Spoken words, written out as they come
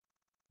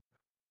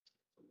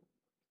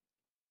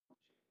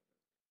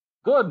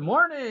Good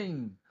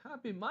morning!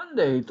 Happy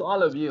Monday to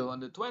all of you on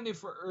the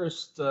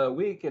 21st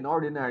week in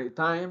Ordinary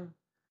Time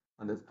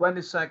on the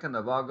 22nd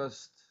of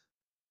August,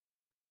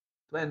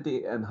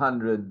 20 and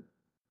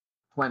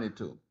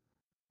 122.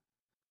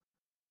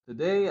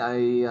 Today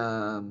I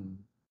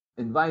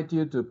invite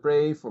you to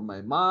pray for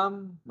my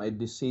mom, my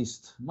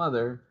deceased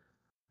mother,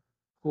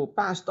 who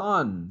passed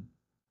on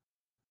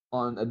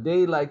a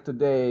day like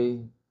today.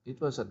 It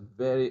was at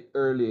very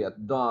early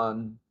at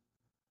dawn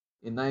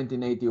in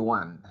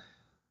 1981.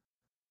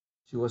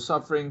 She was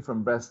suffering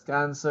from breast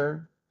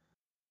cancer.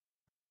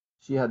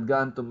 She had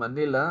gone to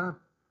Manila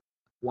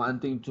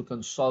wanting to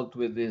consult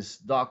with this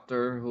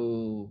doctor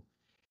who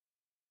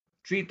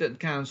treated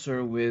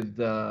cancer with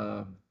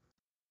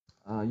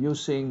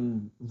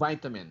using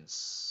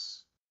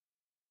vitamins.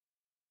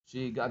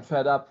 She got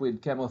fed up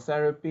with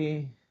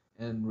chemotherapy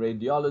and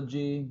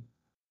radiology.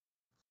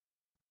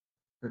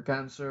 Her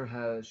cancer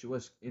has, she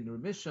was in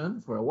remission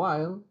for a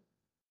while,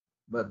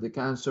 but the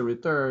cancer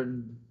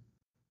returned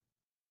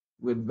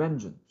with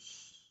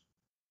vengeance.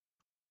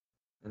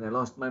 And I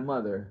lost my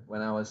mother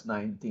when I was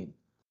 19,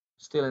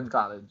 still in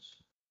college,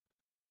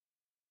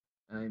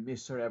 and I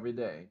miss her every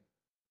day.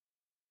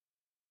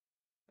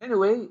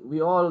 Anyway,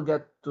 we all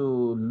get to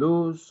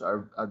lose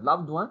our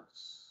loved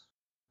ones.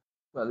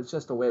 Well, it's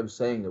just a way of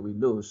saying that we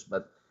lose,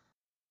 but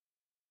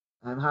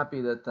I'm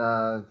happy that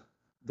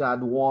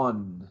God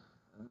won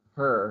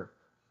her,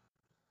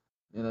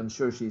 and I'm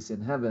sure she's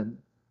in heaven.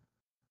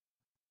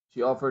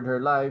 She offered her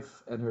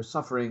life and her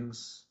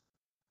sufferings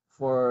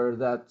for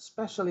that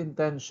special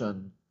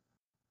intention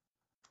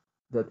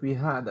that we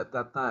had at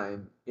that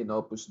time in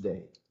Opus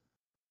Dei.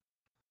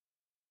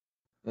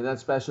 And that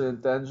special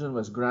intention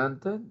was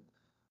granted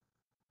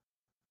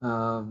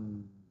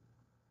um,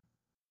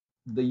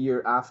 the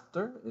year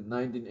after, in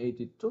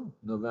 1982,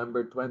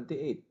 November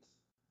 28th,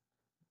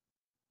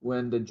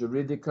 when the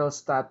juridical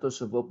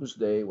status of Opus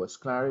Dei was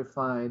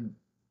clarified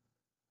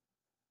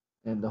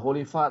and the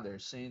Holy Father,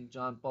 Saint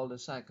John Paul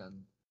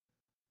II,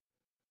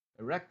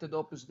 erected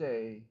Opus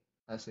Dei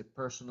as a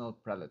personal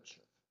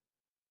prelature.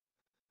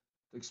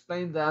 To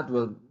explain that,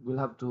 we'll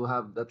have to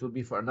have that will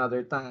be for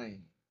another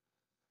time.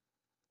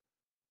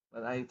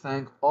 But I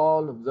thank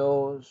all of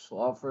those who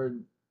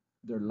offered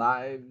their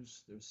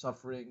lives, their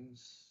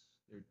sufferings,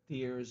 their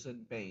tears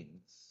and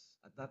pains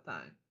at that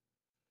time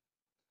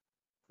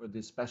for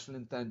this special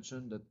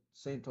intention that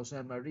Saint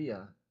Jose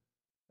Maria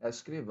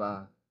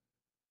Escriva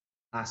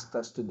asked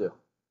us to do.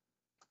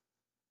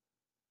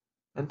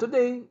 And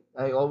today,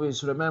 I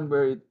always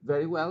remember it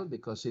very well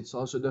because it's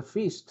also the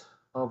feast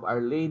of Our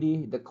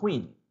Lady, the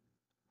Queen,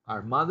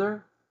 our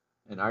mother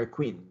and our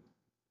queen.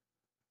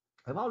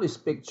 I've always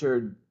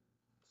pictured,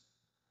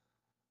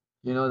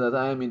 that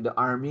I am in the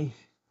army,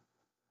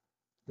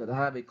 that I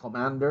have a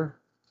commander,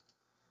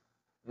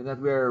 and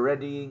that we're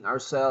readying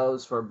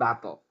ourselves for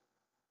battle.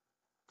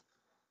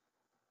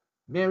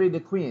 Mary, the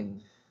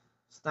Queen,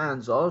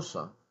 stands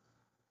also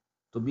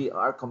to be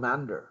our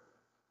commander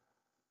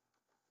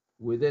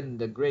within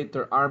the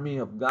greater army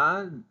of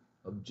God,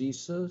 of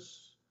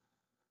Jesus.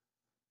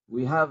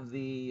 We have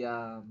the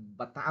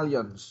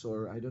battalions,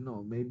 or I don't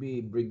know, maybe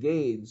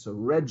brigades or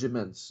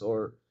regiments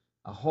or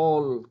a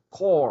whole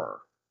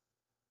corps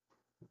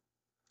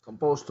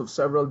composed of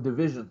several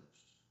divisions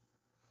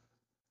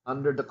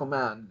under the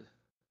command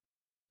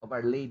of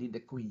Our Lady the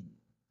Queen.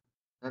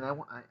 And I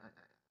want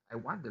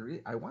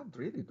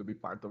really to be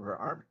part of her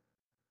army,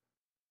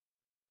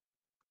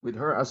 with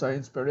her as our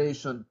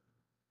inspiration,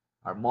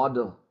 our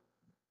model.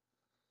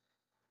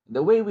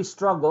 The way we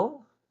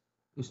struggle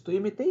is to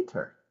imitate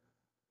her.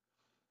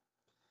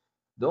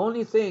 The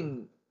only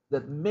thing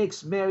that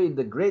makes Mary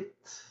the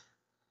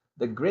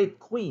great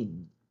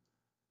queen,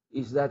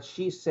 is that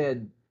she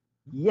said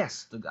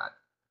yes to God.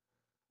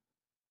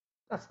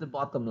 That's the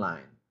bottom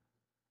line.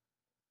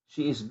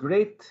 She is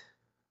great.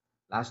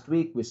 Last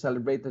week we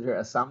celebrated her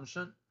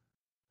Assumption.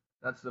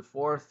 That's the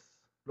fourth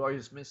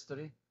glorious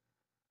mystery.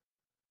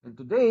 And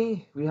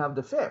today we have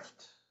the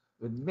fifth,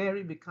 with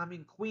Mary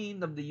becoming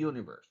queen of the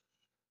universe.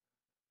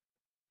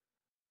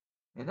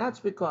 And that's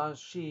because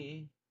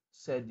she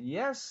said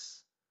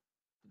yes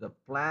to the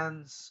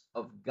plans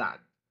of God,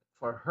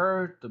 for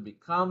her to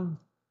become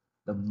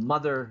the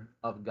mother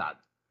of God.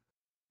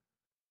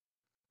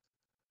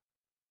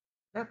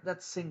 Let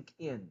that sink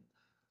in.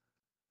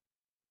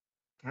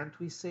 Can't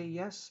we say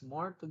yes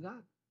more to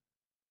God?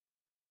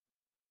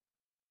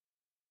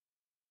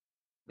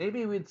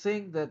 Maybe we'd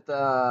think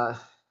that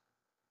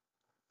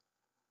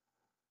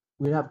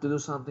we'd have to do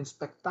something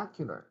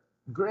spectacular,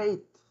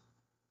 great.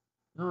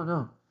 No,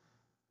 no.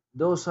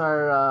 Those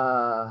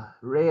are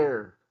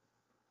rare.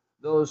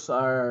 Those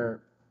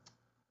are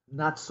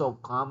not so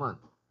common.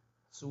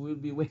 So we'll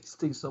be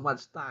wasting so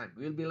much time.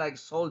 We'll be like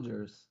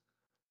soldiers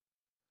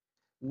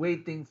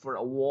waiting for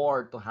a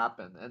war to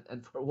happen.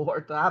 And for war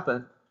to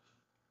happen,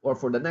 or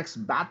for the next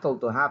battle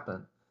to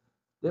happen,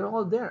 they're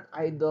all there,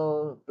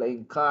 idle,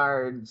 playing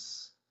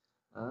cards,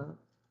 uh,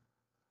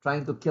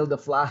 trying to kill the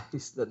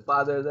flies that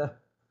bother them,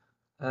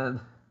 and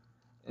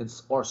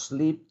or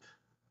sleep.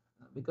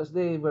 because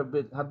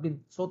have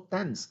been so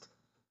tensed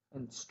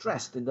and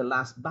stressed in the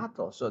last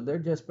battle. So they're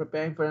just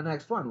preparing for the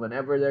next one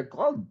whenever they're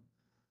called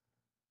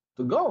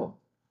to go.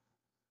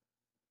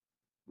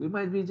 We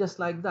might be just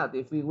like that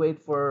if we wait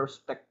for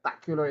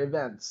spectacular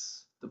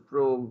events to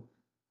prove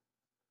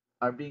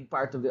our being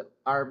part of the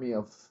army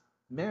of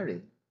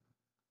Mary.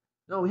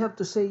 No, we have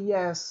to say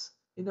yes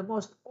in the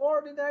most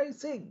ordinary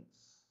things.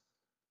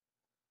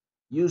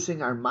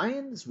 Using our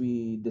minds,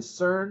 we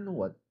discern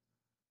what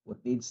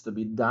needs to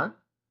be done,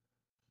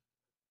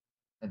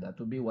 and that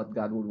will be what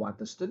God would want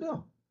us to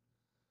do.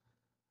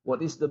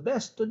 What is the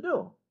best to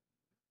do?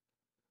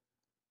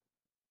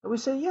 And we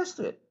say yes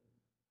to it.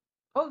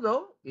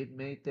 Although it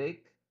may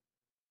take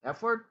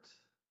effort,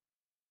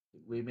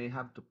 we may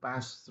have to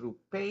pass through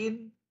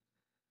pain,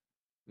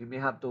 we may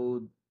have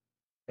to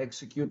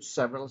execute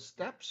several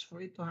steps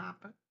for it to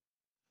happen.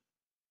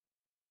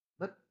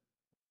 But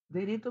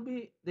they need to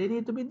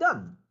be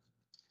done.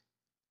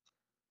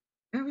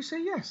 And we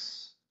say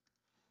yes.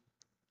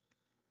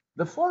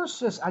 The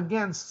forces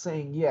against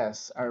saying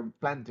yes are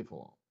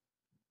plentiful.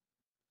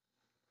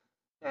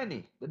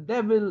 The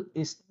devil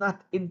is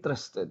not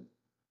interested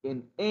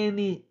in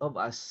any of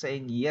us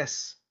saying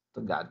yes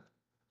to God.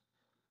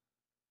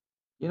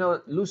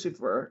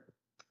 Lucifer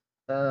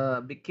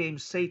became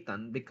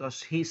Satan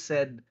because he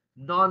said,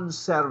 non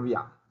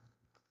servia.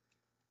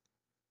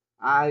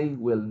 I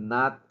will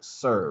not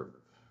serve.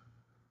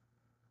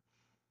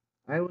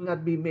 I will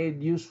not be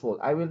made useful.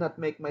 I will not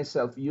make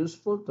myself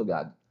useful to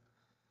God.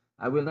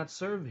 I will not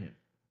serve him.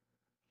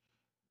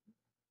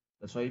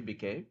 That's why he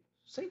became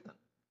Satan.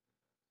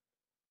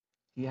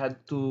 He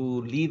had to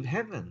leave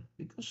heaven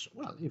because,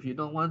 well, if you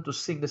don't want to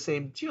sing the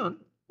same tune,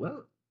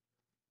 well,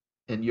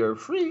 and you're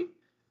free,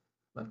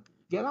 but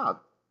get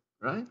out,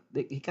 right?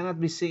 He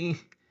cannot be singing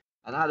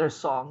another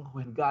song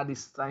when God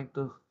is trying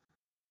to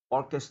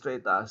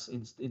orchestrate us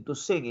into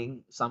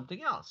singing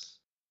something else.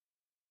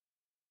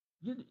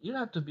 You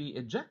have to be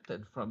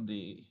ejected from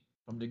the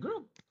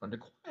group, from the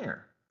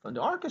choir, from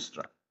the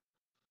orchestra,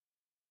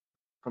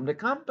 from the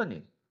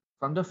company,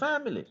 from the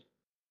family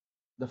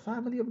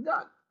of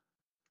God.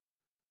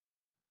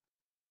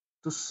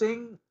 To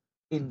sing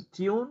in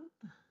tune,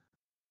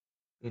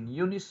 in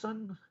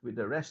unison with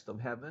the rest of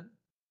heaven.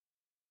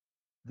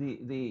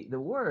 The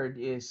word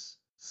is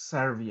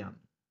serviam.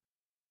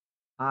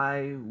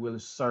 I will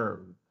serve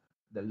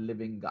the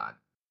living God.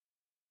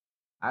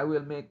 I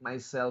will make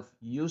myself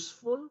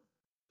useful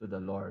to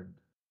the Lord.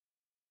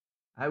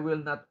 I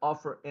will not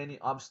offer any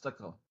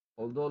obstacle.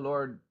 Although,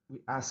 Lord, we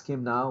ask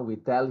Him now, we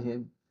tell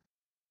Him,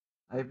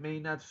 I may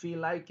not feel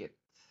like it.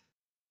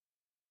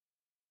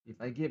 If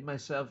I give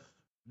myself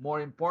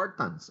more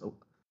importance,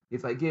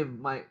 if I give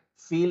my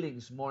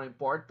feelings more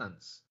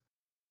importance,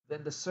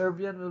 then the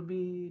servian will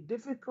be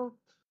difficult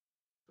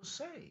to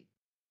say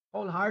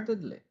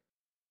wholeheartedly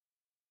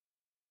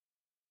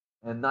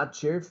and not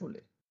cheerfully.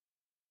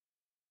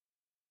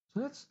 So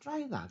let's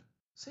try that.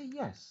 Say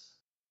yes.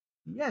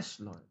 Yes,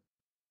 Lord.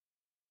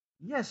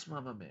 Yes,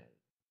 Mama Mary.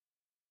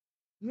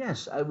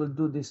 Yes, I will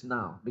do this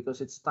now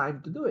because it's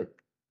time to do it.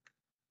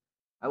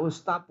 I will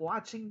stop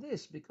watching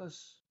this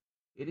because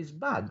it is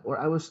bad, or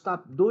I will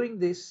stop doing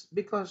this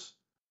because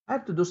I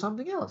have to do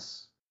something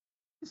else.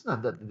 It's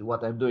not that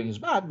what I'm doing is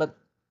bad, but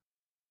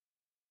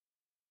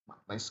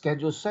my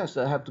schedule says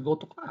that I have to go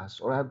to class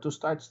or I have to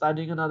start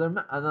studying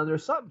another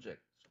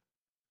subject.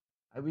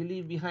 I will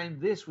leave behind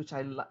this which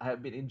I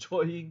have been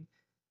enjoying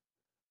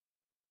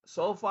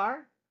so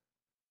far.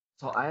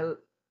 So I'll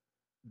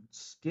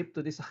skip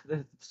to this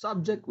other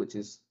subject, which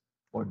is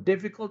more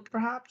difficult,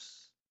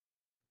 perhaps.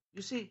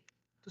 You see,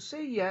 to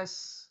say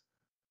yes,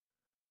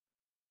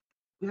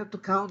 we have to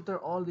counter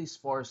all these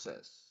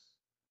forces,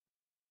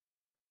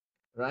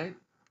 right?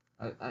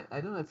 I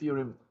don't know if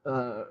you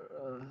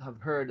have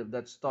heard of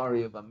that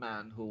story of a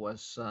man who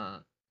was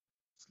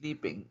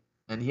sleeping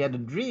and he had a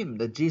dream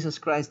that Jesus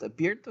Christ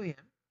appeared to him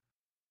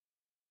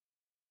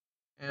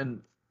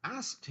and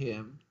asked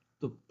him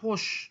to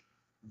push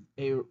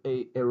a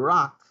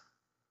rock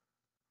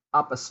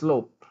up a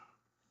slope.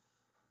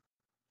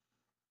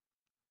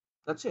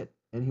 That's it.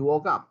 And he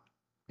woke up.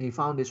 He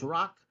found this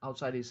rock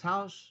outside his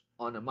house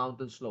on a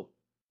mountain slope.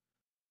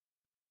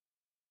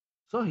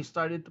 So he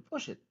started to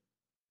push it.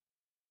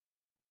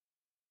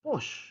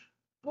 Push,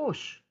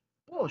 push,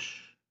 push.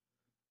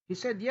 He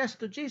said yes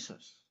to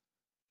Jesus.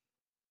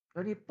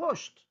 And he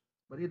pushed,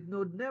 but it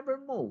would never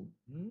move.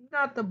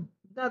 Not a,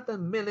 not a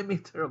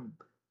millimeter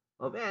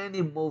of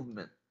any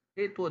movement.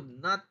 It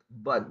would not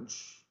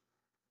budge.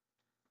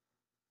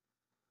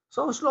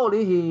 So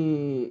slowly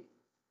he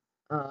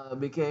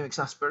became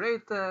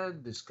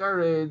exasperated,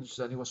 discouraged,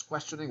 and he was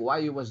questioning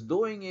why he was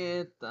doing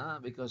it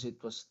because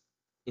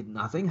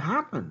nothing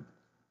happened.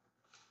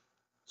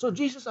 So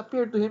Jesus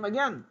appeared to him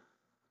again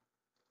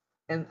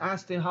and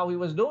asked him how he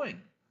was doing,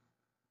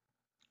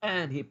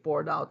 and he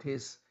poured out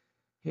his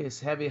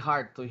heavy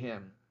heart to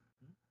him.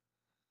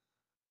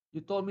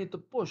 You told me to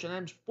push, and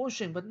I'm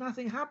pushing, but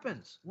nothing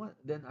happens. What?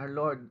 Then our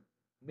Lord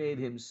made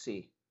him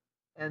see,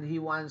 and He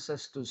wants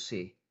us to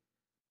see.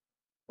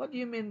 What do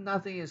you mean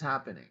nothing is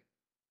happening?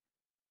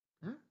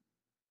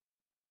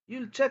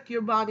 You'll check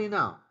your body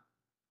now.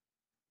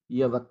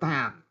 You have a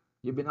tan.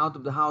 You've been out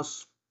of the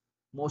house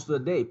most of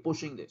the day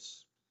pushing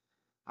this.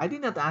 I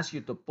did not ask you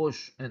to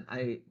push, and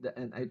I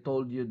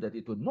told you that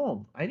it would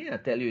move. I did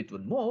not tell you it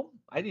would move.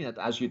 I did not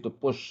ask you to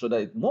push so that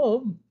it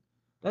moved.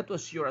 That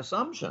was your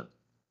assumption.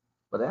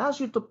 But I asked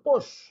you to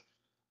push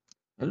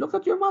and look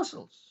at your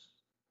muscles.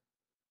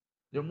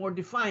 They're more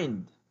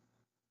defined,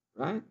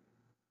 right?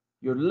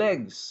 Your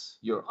legs,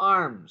 your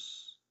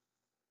arms.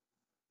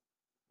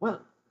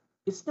 Well,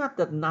 it's not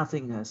that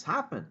nothing has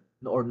happened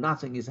or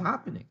nothing is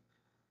happening.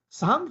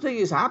 Something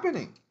is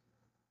happening.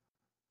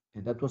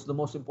 And that was the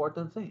most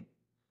important thing.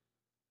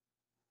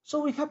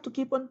 So we have to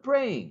keep on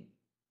praying.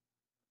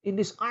 In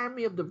this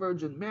army of the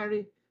Virgin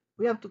Mary,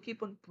 we have to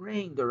keep on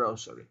praying the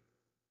rosary.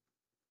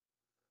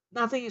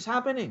 Nothing is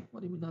happening. What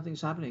do you mean nothing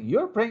is happening?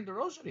 You're praying the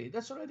rosary.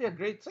 That's already a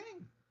great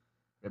thing.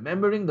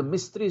 Remembering the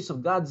mysteries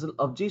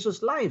of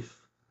Jesus' life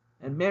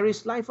and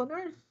Mary's life on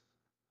earth.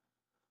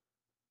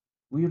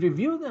 We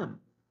review them.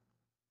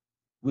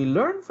 We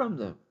learn from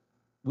them.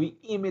 We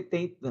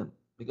imitate them.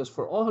 Because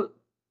for all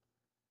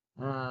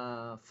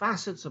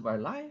facets of our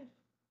life,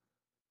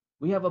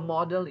 we have a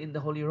model in the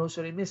Holy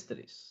Rosary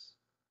mysteries.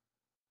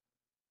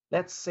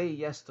 Let's say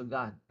yes to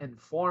God and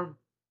form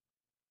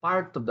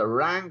part of the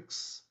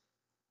ranks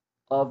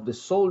of the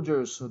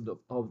soldiers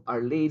of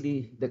Our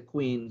Lady, the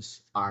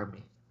Queen's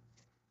army.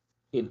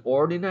 In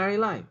ordinary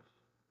life,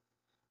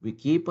 we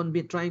keep on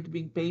trying to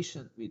be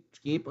patient. We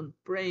keep on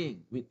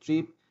praying. We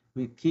keep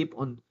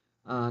on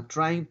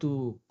trying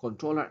to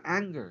control our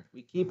anger.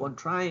 We keep on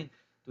trying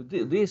to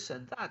do this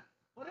and that.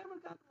 Whatever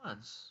God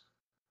wants.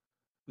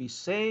 We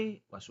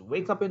say, as we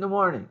wake up in the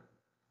morning,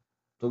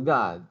 to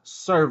God,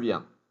 serve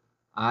Him.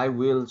 I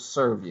will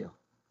serve you.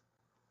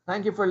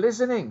 Thank you for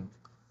listening.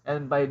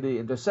 And by the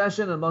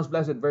intercession of Most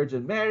Blessed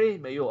Virgin Mary,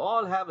 may you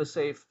all have a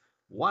safe,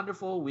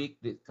 wonderful week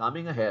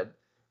coming ahead.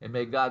 And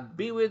may God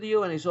be with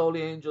you and His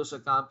holy angels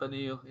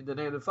accompany you. In the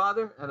name of the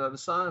Father, and of the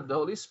Son, and of the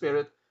Holy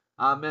Spirit.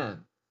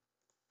 Amen.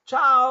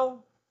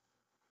 Ciao!